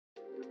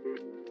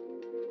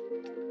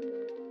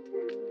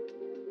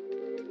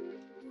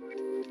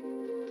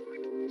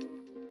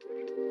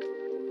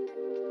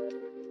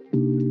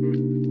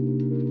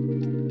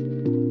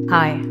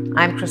Hi,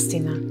 I'm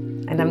Kristina,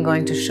 and I'm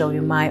going to show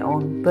you my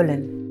own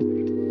Berlin.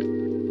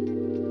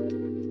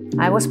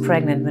 I was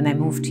pregnant when I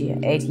moved here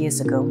 8 years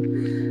ago,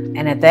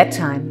 and at that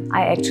time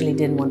I actually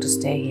didn't want to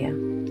stay here.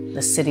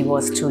 The city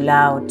was too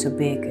loud, too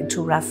big, and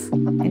too rough,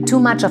 and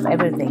too much of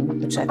everything,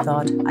 which I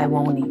thought I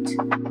won't need.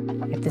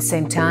 At the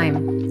same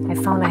time, I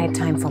found I had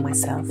time for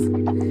myself,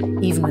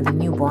 even with a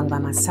newborn by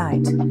my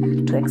side,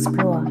 to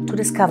explore, to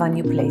discover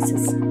new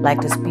places, like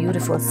this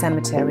beautiful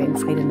cemetery in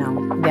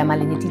Friedenau, where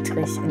Marlene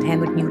Dietrich and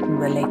Helmut Newton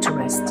were laid to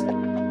rest.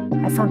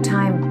 I found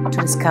time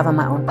to discover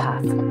my own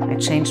path. I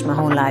changed my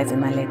whole life in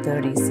my late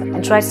 30s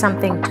and tried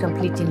something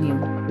completely new.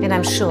 And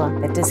I'm sure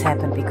that this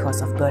happened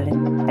because of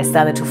Berlin. I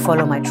started to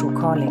follow my true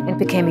calling and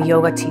became a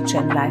yoga teacher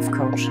and life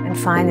coach. And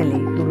finally,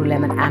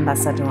 Lululemon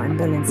ambassador in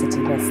Berlin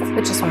City West,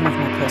 which is one of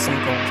my personal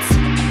goals.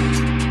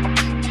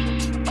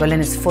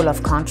 Berlin is full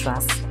of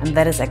contrasts, and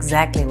that is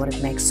exactly what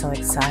it makes so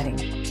exciting.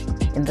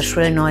 In the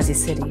shrill, noisy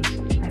city,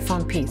 I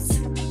found peace.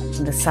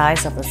 In the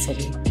size of the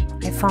city,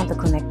 I found the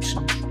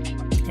connection.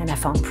 And I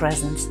found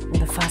presence in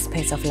the fast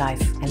pace of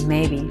life. And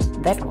maybe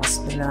that was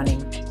the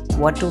learning.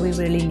 What do we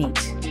really need?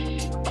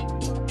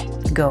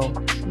 Go,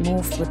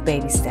 move with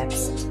baby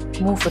steps.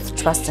 Move with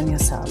trust in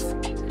yourself.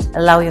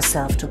 Allow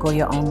yourself to go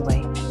your own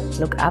way.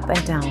 Look up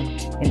and down,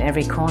 in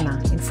every corner,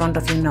 in front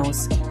of your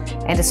nose,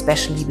 and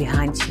especially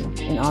behind you,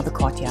 in all the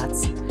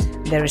courtyards.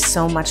 There is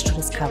so much to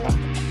discover.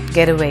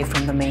 Get away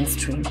from the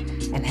mainstream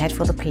and head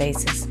for the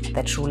places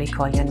that truly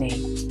call your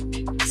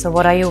name. So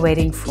what are you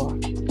waiting for?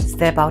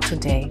 Step out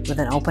today with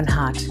an open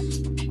heart,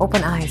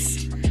 open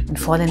eyes, and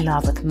fall in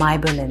love with my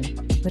Berlin,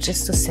 which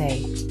is to say,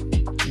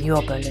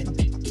 your Berlin.